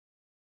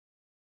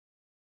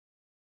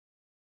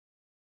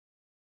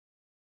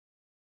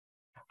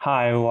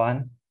Hi,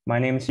 everyone. My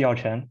name is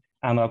Yaochen.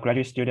 I'm a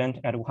graduate student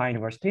at Wuhan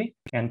University,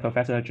 and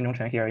Professor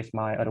Zhenzhong here is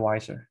my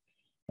advisor.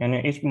 And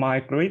it's my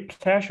great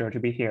pleasure to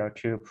be here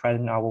to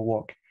present our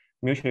work,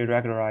 Mutually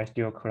Regularized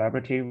Dual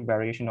Collaborative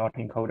Variational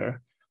Auto-encoder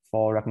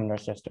for recommender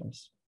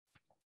systems.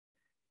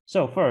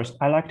 So first,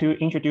 I'd like to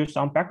introduce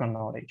some background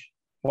knowledge.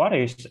 What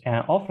is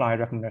an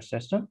offline recommender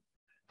system?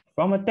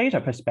 From a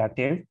data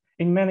perspective,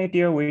 it mainly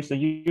deals with the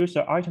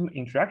user-item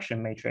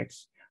interaction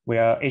matrix,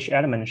 where each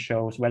element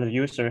shows whether the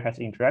user has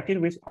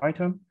interacted with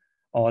item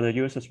or the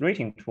user's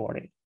rating toward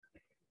it.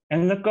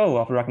 And the goal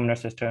of recommender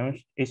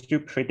systems is to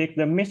predict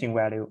the missing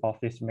value of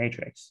this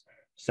matrix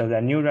so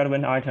that new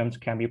relevant items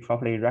can be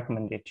properly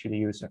recommended to the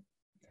user.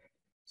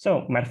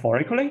 So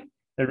metaphorically,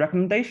 the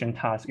recommendation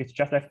task is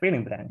just like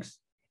filling blanks,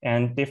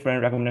 and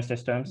different recommender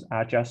systems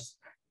are just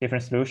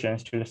different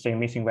solutions to the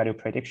same missing value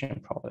prediction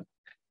problem.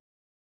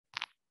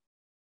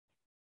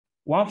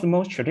 One of the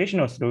most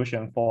traditional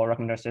solutions for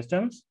recommender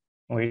systems,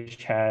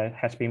 which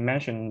has been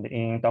mentioned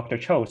in Dr.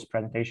 Chou's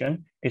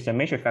presentation, is a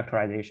matrix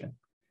factorization.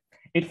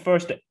 It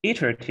first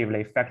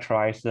iteratively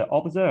factorizes the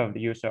observed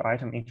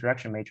user-item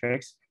interaction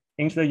matrix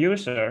into the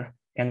user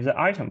and the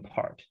item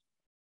part.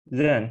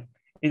 Then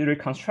it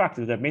reconstructs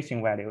the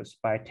missing values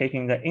by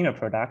taking the inner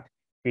product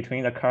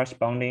between the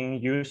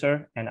corresponding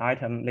user and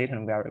item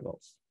latent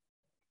variables.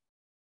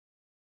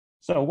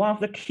 So one of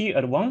the key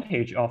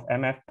advantages of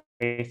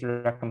MF-based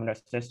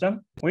recommender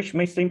system, which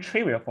may seem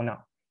trivial for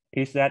now,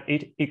 is that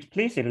it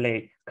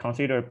explicitly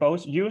considers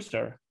both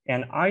user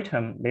and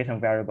item latent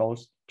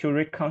variables to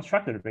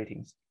reconstruct the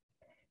ratings.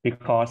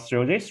 Because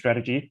through this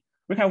strategy,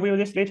 we can view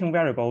these latent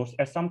variables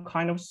as some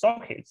kind of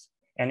sockets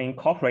and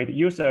incorporate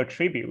user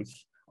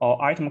attributes or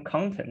item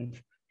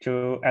content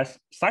as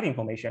site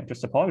information to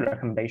support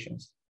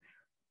recommendations.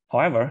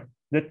 However,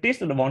 the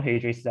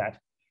disadvantage is that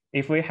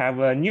if we have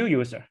a new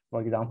user,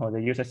 for example,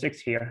 the user 6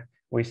 here,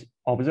 with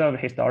observed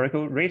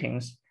historical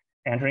ratings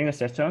entering the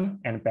system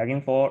and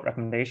begging for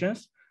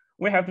recommendations,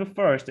 we have to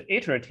first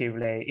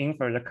iteratively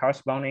infer the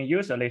corresponding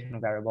user latent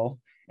variable,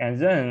 and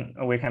then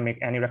we can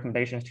make any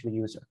recommendations to the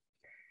user.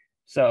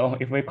 So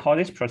if we call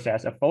this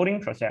process a folding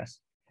process,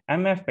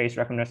 MF-based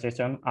recommender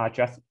systems are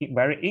just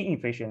very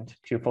inefficient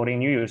to folding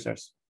new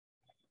users.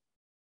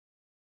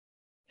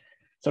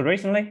 So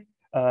recently,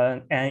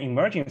 an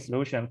emerging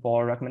solution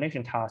for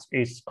recommendation task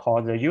is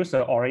called the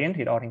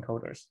user-oriented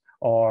autoencoders,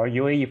 or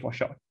UAE for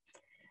short.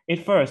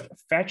 It first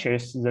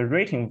fetches the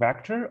rating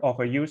vector of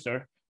a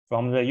user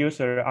from the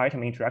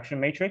user-item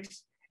interaction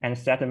matrix and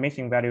set the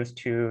missing values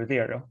to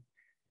 0.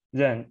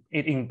 Then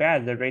it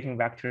embeds the rating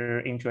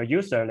vector into a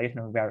user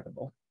latent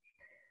variable.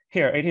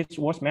 Here, it is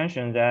worth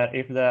mentioning that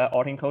if the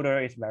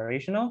autoencoder is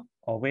variational,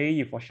 or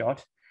VAE for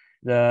short,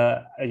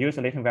 the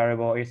user latent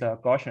variable is a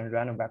Gaussian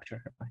random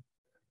vector.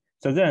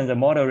 So then the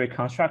model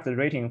reconstructs the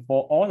rating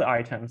for all the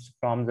items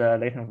from the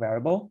latent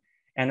variable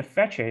and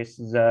fetches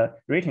the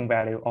rating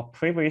value of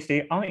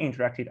previously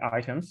uninteracted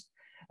items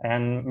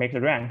and make the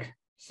rank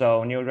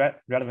so new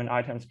relevant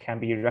items can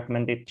be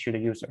recommended to the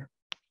user.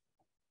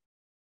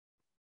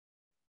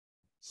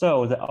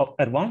 So the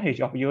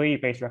advantage of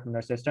UAE-based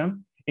recommender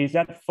system is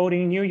that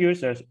folding new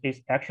users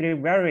is actually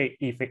very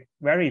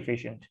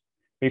efficient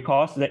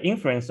because the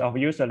inference of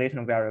user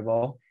latent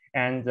variable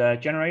and the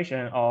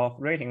generation of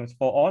ratings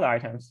for all the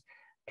items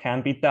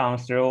can be done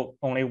through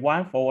only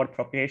one forward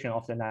propagation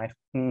of the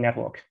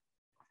network.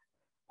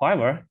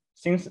 However,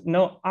 since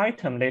no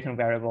item latent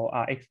variable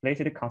are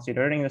explicitly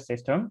considered in the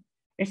system,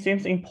 it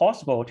seems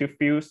impossible to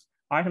fuse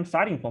item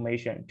site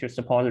information to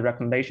support the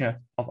recommendation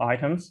of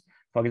items,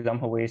 for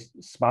example, with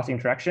sparse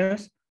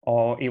interactions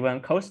or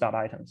even cold start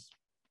items.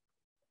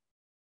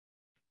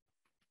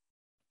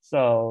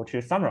 So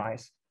to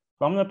summarize,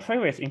 from the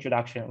previous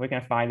introduction, we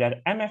can find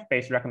that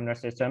MF-based recommender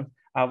systems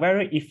are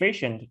very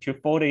efficient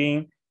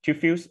to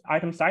fuse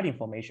item site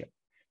information,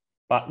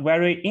 but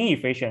very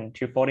inefficient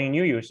to folding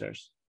new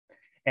users.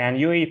 And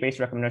UAE-based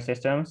recommender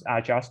systems are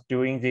just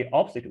doing the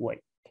opposite way.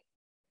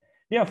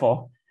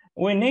 Therefore,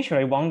 we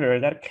naturally wonder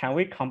that can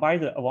we combine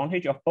the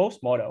advantage of both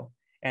models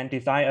and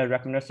design a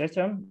recommender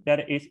system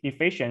that is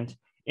efficient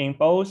in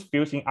both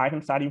fusing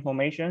item site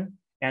information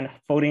and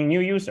folding new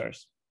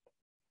users.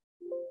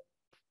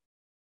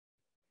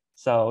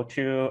 So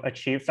to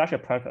achieve such a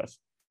purpose,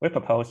 we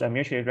propose a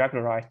mutually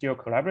regularized dual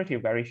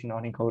collaborative variational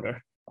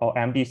auto-encoder, or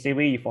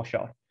MDCVE for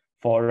short,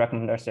 for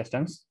recommender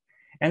systems.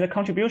 And the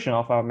contribution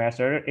of our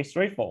method is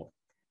threefold.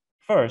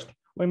 First,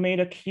 we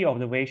made a key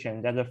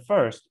observation that the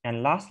first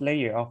and last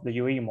layer of the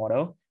UAE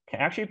model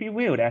can actually be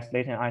viewed as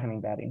latent item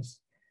embeddings.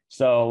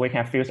 So we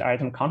can fuse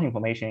item count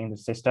information in the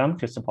system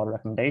to support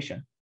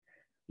recommendation.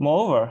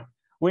 Moreover,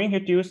 we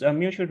introduced a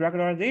mutual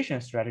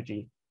regularization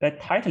strategy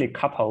that tightly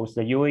couples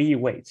the UAE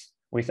weights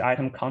with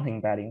item count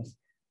embeddings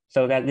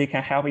so that they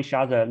can help each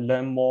other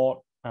learn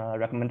more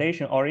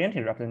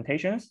recommendation-oriented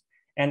representations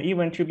and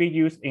even to be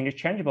used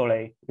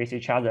interchangeably with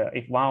each other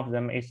if one of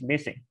them is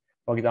missing,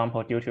 for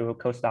example, due to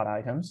cold start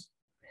items.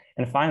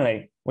 And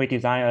finally, we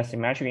design a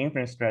symmetric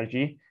inference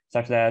strategy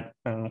such that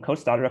cold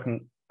start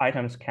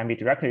items can be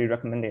directly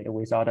recommended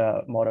without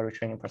a model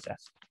retraining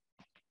process.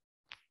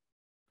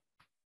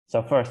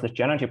 So first, the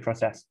generative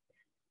process.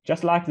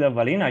 Just like the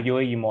vanilla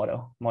UAE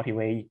model,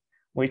 multi-VAE,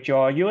 we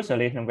draw user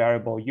latent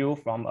variable U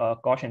from a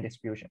Gaussian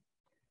distribution.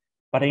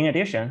 But in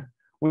addition,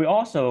 we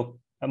also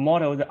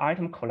model the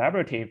item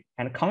collaborative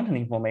and content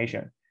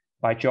information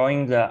by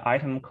drawing the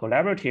item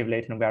collaborative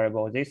latent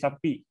variable Z sub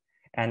B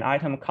and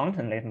item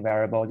content latent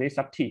variable Z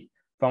sub T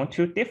from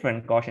two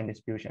different Gaussian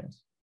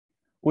distributions.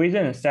 We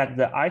then set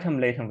the item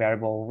latent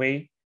variable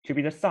V to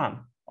be the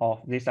sum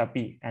of Z sub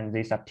B and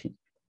Z sub T.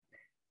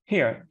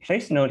 Here,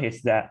 please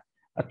notice that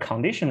a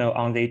conditional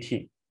on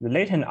ZT, the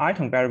latent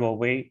item variable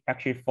V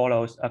actually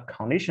follows a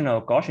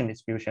conditional Gaussian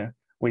distribution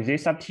with Z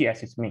sub T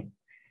as its mean.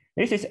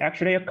 This is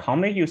actually a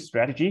commonly used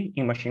strategy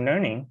in machine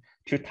learning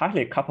to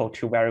tightly couple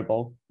two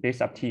variables, Z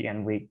sub T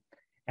and V.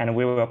 And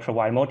we will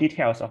provide more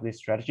details of this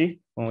strategy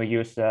when we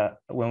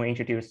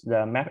introduce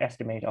the map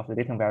estimate of the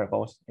latent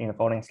variables in the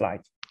following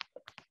slides.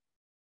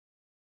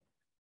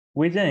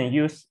 We then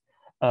use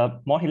a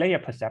multi-layer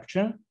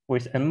perceptron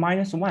with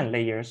n-1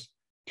 layers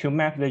to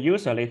map the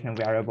user latent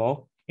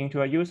variable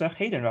into a user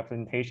hidden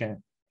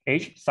representation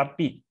H sub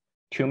B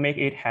to make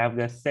it have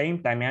the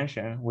same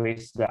dimension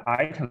with the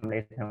item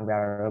latent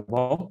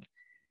variable.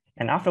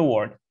 And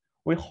afterward,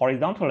 we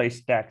horizontally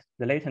stack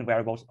the latent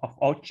variables of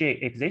all J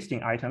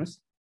existing items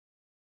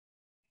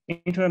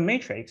into a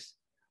matrix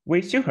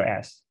with super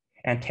S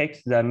and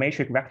takes the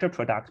matrix vector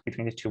product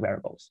between these two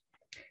variables.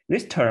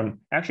 This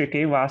term actually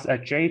gave us a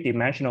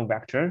J-dimensional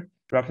vector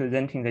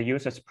representing the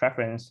user's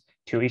preference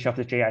to each of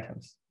the J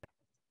items.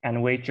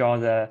 And we draw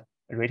the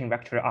rating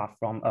vector up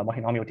from a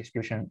multinomial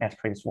distribution as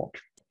previous work.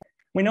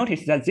 We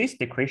notice that this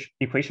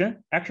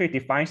equation actually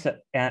defines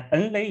an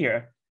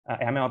n-layer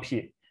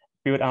MLP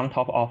built on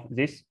top of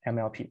this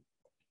MLP.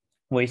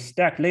 We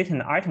stack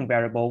latent item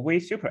variable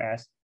V super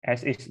S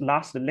as its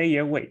last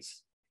layer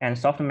weights and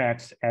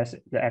softmax as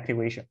the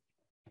activation.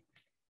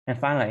 And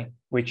finally,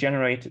 we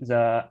generate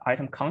the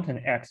item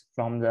content X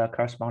from the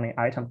corresponding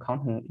item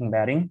content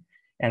embedding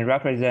and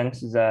represent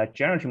the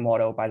generative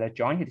model by the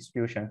joint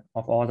distribution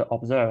of all the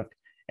observed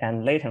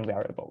and latent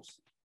variables.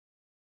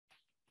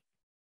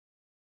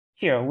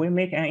 Here, we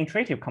make an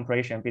iterative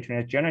comparison between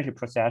the generative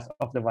process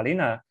of the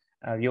vanilla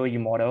UAE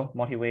model,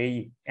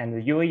 multi-VAE, and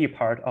the UAE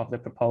part of the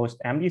proposed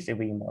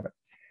MDCVE model.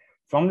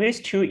 From these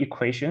two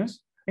equations,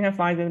 we can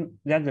find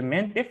that the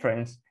main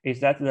difference is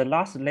that the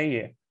last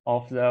layer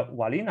of the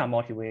vanilla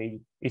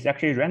multi-VAE is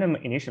actually randomly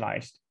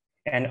initialized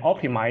and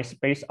optimized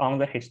based on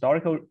the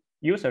historical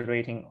user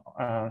ratings.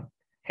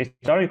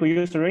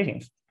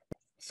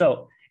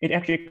 So it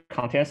actually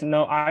contains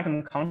no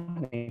item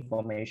content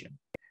information.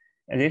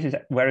 And this is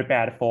very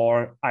bad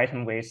for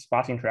items with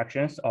sparse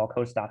interactions or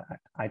cold start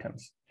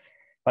items.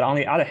 But on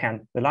the other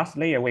hand, the last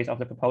layer weights of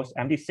the proposed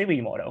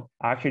MDCVE model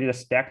are actually the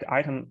stacked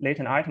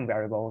latent item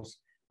variables,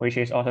 which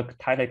is also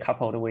tightly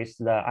coupled with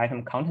the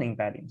item content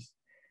embeddings.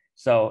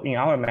 So in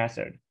our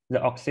method,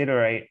 the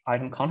auxiliary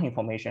item content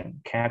information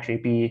can actually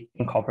be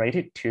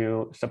incorporated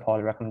to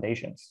support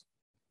recommendations.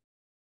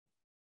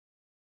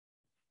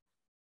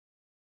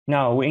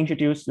 Now we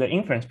introduce the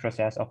inference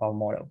process of our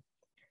model.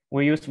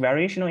 We use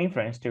variational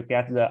inference to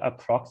get the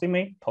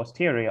approximate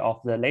posterior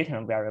of the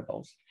latent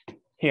variables.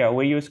 Here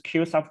we use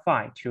Q sub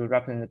phi to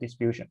represent the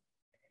distribution.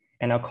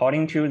 And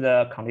according to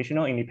the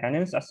conditional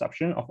independence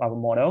assumption of our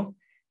model,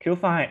 Q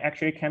phi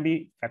actually can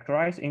be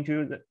factorized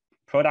into the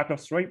product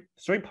of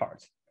three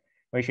parts,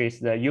 which is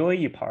the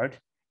UAE part,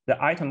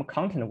 the item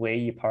content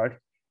VAE part,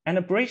 and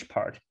the bridge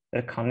part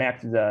that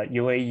connects the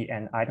UAE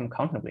and item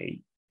content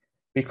VAE.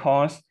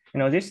 Because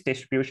this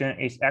distribution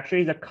is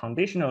actually the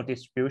conditional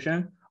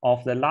distribution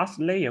of the last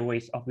layer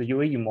weights of the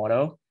UAE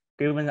model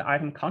given the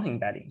item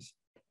content embeddings.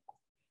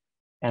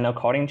 And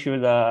according to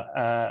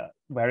the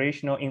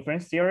variational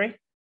inference theory,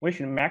 we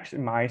should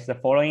maximize the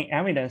following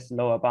evidence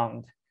lower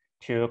bound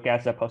to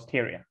get the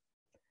posterior.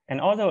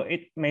 And although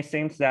it may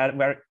seem that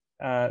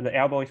the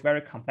elbow is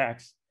very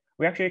complex,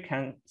 we actually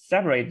can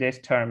separate this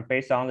term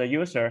based on the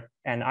user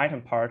and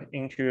item part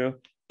into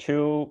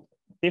two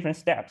different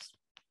steps.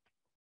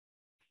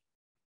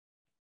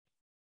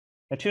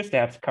 The two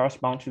steps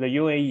correspond to the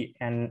UAE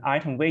and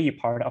item VAE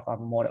part of our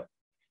model.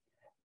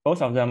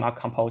 Both of them are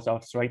composed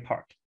of three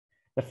parts.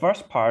 The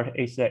first part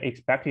is the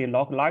expected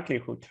log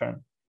likelihood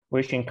term,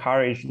 which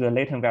encourages the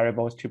latent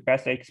variables to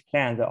best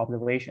explain the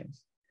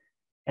observations.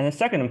 And the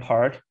second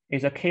part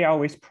is a KL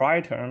with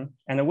prior term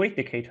and a weight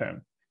decay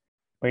term,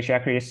 which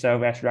actually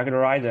serve as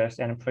regularizers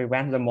and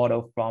prevent the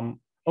model from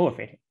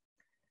overfitting.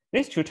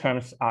 These two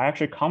terms are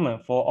actually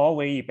common for all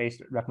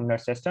VAE-based recommender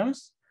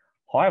systems.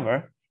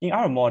 However, in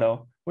our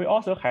model, we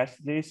also have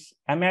this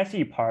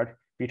MSE part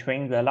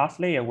between the last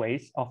layer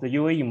weights of the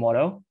UAE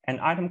model and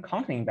item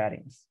content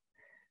embeddings.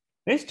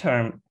 This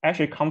term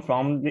actually comes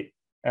from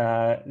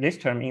this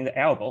term in the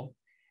elbow,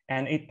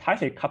 and it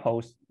tightly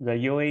couples the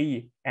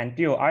UAE and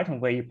dual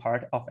item VAE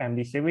part of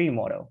MDCVE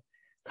model,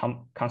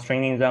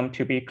 constraining them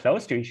to be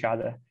close to each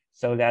other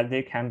so that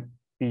they can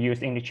be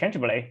used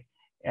interchangeably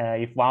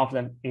if one of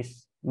them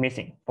is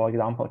missing, for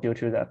example, due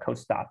to the cold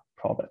start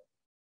problem.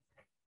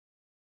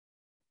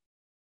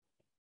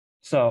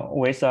 So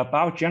with a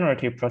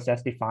biogenerative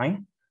process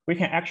defined, we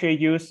can actually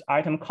use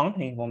item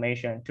content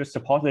information to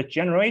support the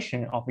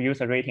generation of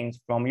user ratings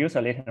from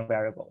user latent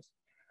variables.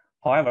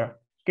 However,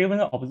 given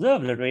the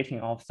observed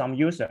rating of some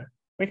user,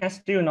 we can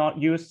still not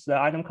use the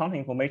item content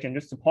information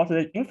to support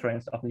the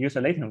inference of the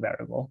user latent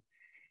variable.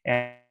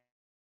 And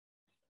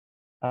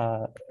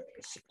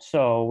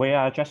so we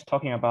are just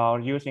talking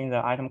about using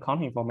the item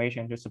content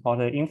information to support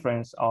the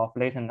inference of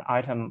latent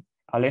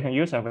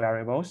user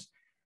variables.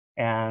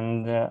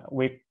 And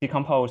we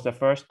decompose the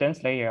first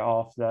dense layer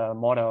of the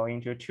model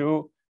into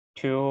two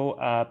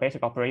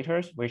basic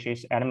operators, which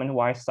is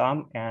element-wise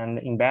sum and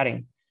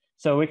embedding.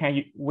 So we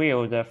can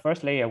view the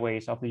first layer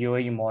weights of the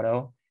UAE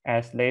model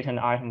as latent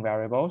item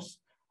variables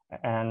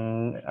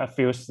and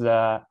fuse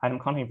the item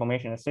content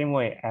information the same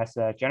way as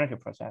the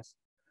generative process.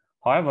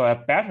 However, a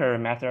better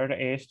method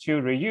is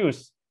to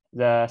reuse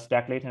the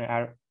stack latent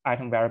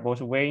item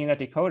variables way in the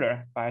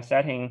decoder by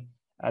setting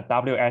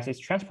W as its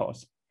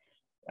transpose.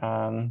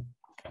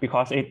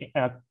 Because it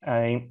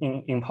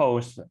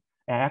imposes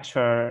an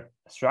extra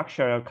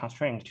structural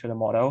constraint to the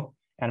model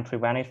and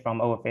prevent it from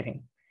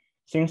overfitting.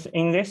 Since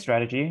in this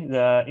strategy,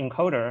 the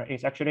encoder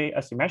is actually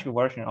a symmetric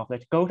version of the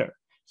decoder,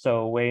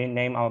 so we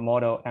name our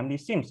model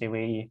MD-sim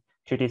CVE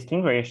to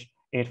distinguish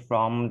it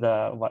from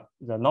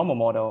the normal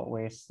model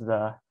with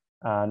the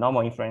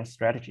normal inference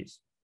strategies.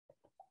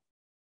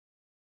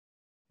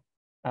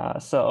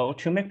 So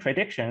to make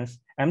predictions,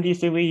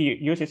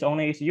 MD-CVE uses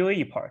only its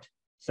UAE part.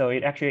 So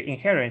it actually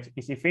inherits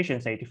its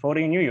efficiency to fold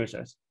in new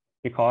users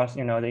because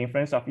the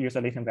inference of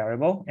user latent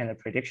variable and the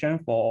prediction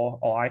for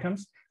all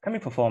items can be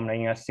performed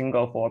in a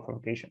single forward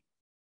propagation.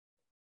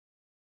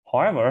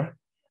 However,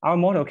 our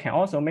model can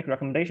also make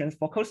recommendations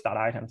for cold start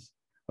items,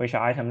 which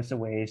are items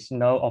with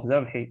no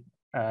observed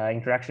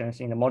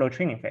interactions in the model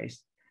training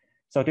phase.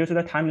 So due to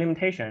the time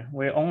limitation,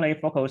 we only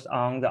focus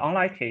on the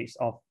online case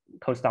of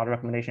cold start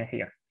recommendation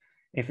here.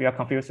 If you are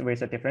confused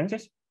with the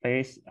differences,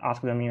 please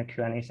ask them in a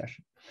Q&A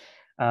session.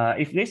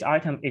 If this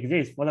item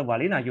exists for the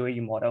vanilla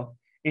UAE model,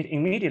 it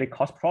immediately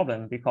causes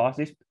problem because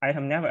this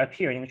item never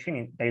appeared in the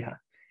training data.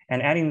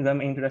 And adding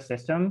them into the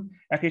system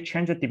actually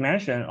changes the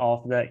dimension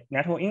of the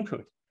network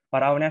input,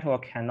 but our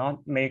network cannot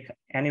make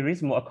any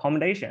reasonable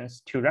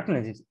accommodations to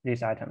recognize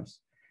these items.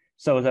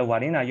 So the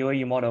vanilla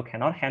UAE model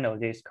cannot handle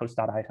these cold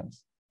start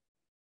items.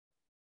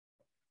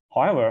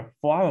 However,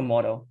 for our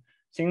model,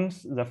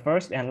 since the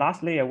first and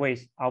last layer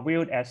weights are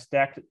viewed as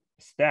stacked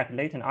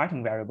latent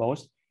item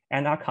variables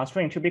and are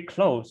constrained to be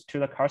close to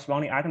the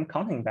corresponding item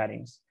content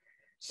embeddings.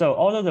 So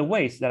although the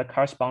weights that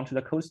correspond to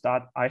the cold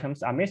start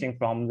items are missing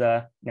from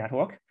the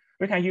network,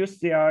 we can use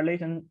their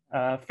latent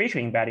feature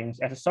embeddings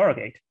as a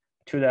surrogate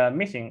to the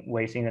missing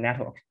weights in the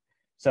network.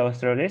 So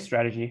through this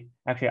strategy,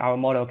 actually our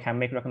model can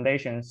make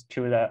recommendations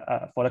to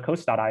for the cold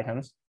start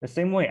items the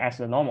same way as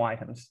the normal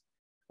items,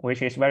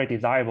 which is very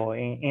desirable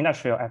in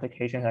industrial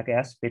applications, I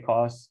guess,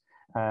 because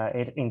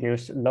it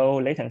induces low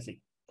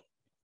latency.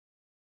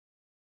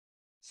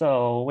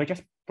 So we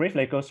just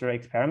briefly go through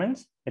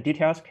experiments. The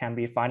details can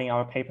be found in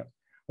our paper.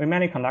 We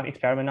mainly conduct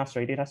experiments on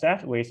 3 data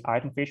sets with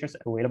item features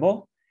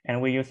available,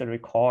 and we use the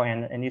recall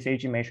and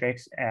NDCG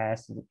matrix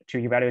to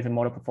evaluate the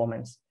model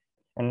performance.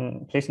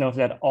 And please note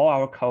that all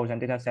our codes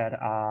and data set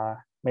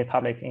are made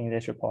public in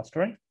this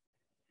repository.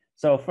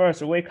 So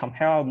first, we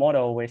compare our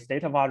model with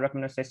state-of-the-art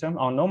recommender system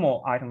on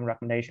normal item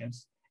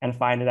recommendations and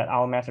find that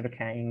our method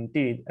can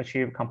indeed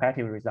achieve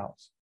competitive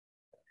results.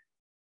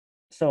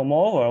 So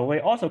moreover, we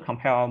also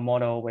compare our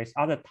model with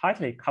other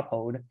tightly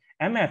coupled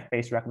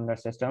MF-based recommender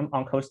system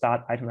on cold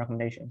start item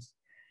recommendations.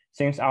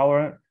 Since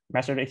our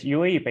method is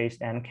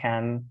UAE-based and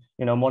can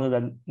model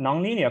the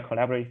nonlinear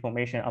collaborative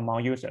information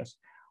among users,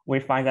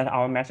 we find that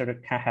our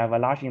method can have a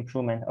large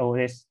improvement over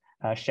this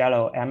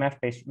shallow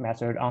MF-based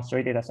method on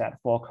 3 data set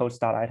for cold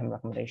start item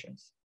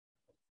recommendations.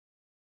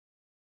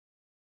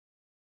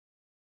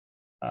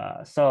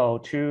 So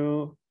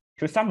to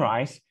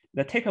summarize,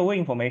 the takeaway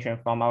information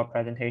from our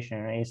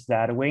presentation is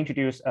that we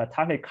introduced a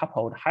tightly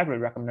coupled hybrid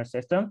recommender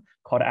system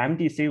called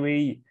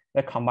MD-CVE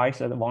that combines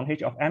the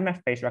advantage of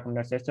MF-based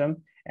recommender system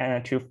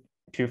and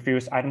to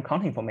fuse item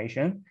content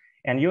information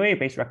and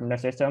UAE-based recommender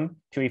system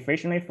to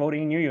efficiently fold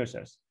in new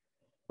users.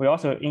 We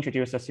also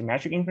introduced a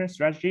symmetric inference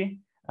strategy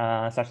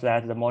such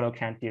that the model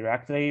can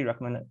directly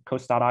recommend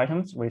cold start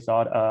items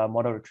without a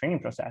model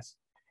retraining process.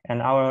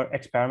 And our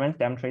experiment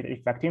demonstrated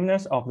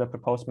effectiveness of the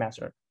proposed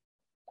method.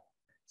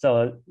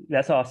 So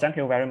that's all. Thank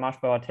you very much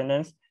for your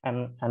attendance.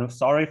 And I'm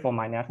sorry for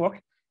my network.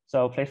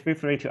 So please feel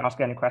free to ask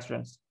any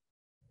questions.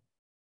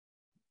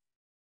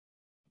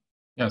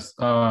 Yes,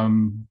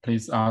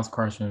 please ask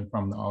questions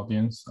from the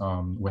audience.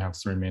 We have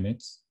 3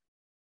 minutes.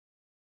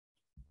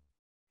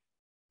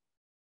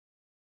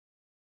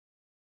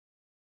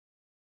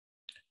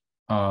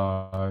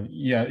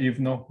 Yeah, if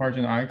no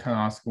question, I can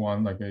ask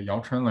one, like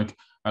Yaochen, like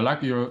I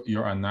like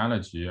your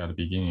analogy at the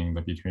beginning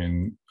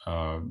between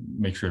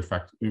matrix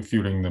effect,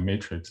 filling the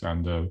matrix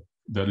and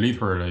the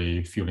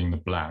literally filling the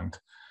blank.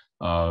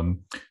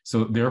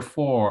 So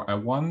therefore, I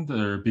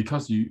wonder,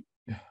 because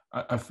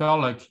I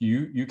felt like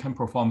you can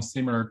perform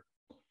similar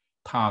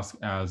task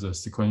as a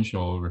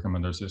sequential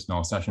recommender system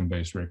or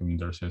session-based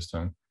recommender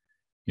system,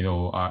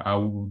 I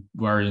would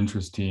very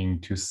interesting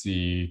to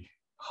see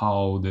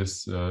how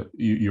this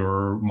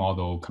your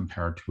model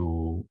compared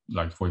to,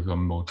 like, for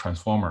example,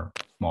 transformer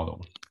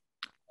model.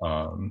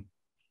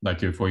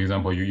 Like if, for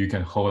example, you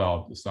can hold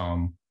out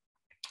some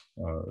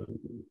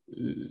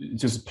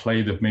just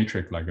play the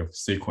matrix like a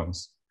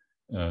sequence.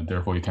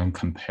 Therefore, you can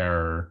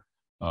compare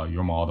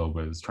your model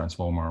with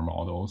transformer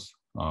models.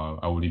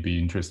 I would be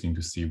interesting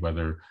to see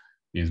whether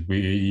is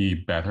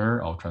VAE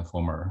better or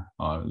transformer.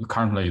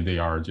 Currently, they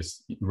are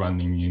just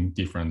running in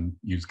different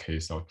use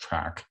case or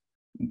track.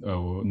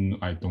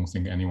 I don't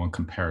think anyone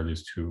compare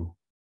these two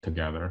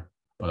together,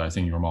 but I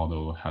think your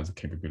model has the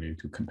capability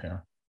to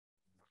compare.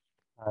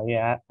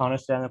 Yeah, I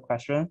understand the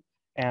question.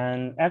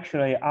 And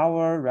actually,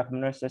 our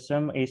recommender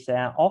system is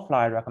an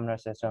offline recommender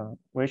system,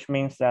 which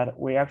means that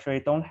we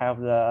actually don't have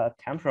the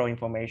temporal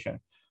information.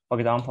 For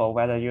example,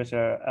 whether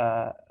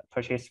user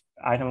purchased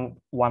item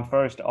 1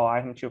 first or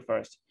item 2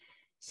 first.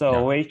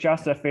 So we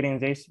just fill in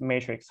this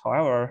matrix.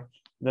 However,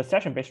 the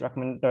session-based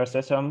recommender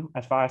system,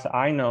 as far as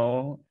I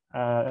know,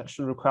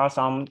 should require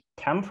some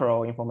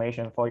temporal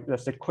information for the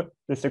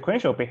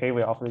sequential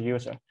behavior of the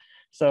user.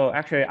 So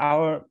actually,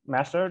 our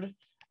method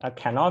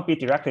cannot be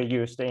directly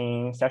used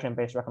in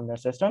session-based recommender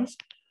systems.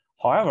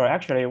 However,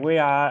 actually, we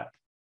are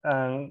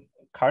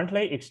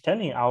currently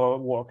extending our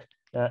work,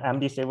 the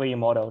MDCVE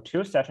model,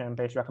 to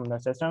session-based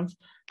recommender systems,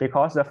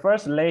 because the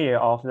first layer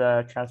of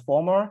the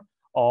transformer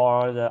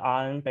or the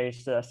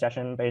RN-based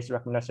session-based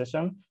recommender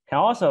system can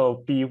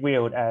also be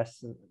viewed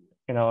as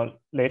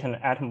latent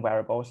atom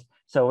variables.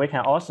 So we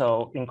can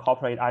also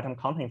incorporate item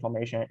count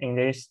information in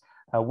these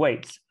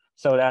weights,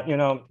 so that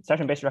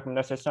session-based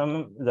recommender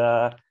system,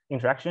 the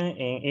interaction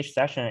in each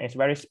session is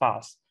very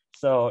sparse.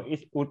 So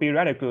it would be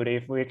really good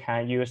if we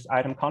can use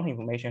item count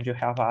information to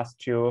help us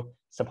to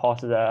support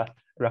the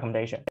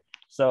recommendation.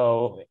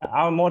 So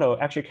our model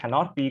actually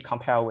cannot be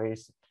compared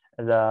with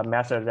the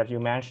method that you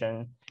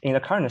mentioned in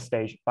the current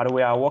stage, but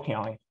we are working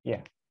on it.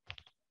 Yeah.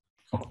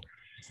 Oh,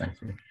 thank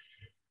you.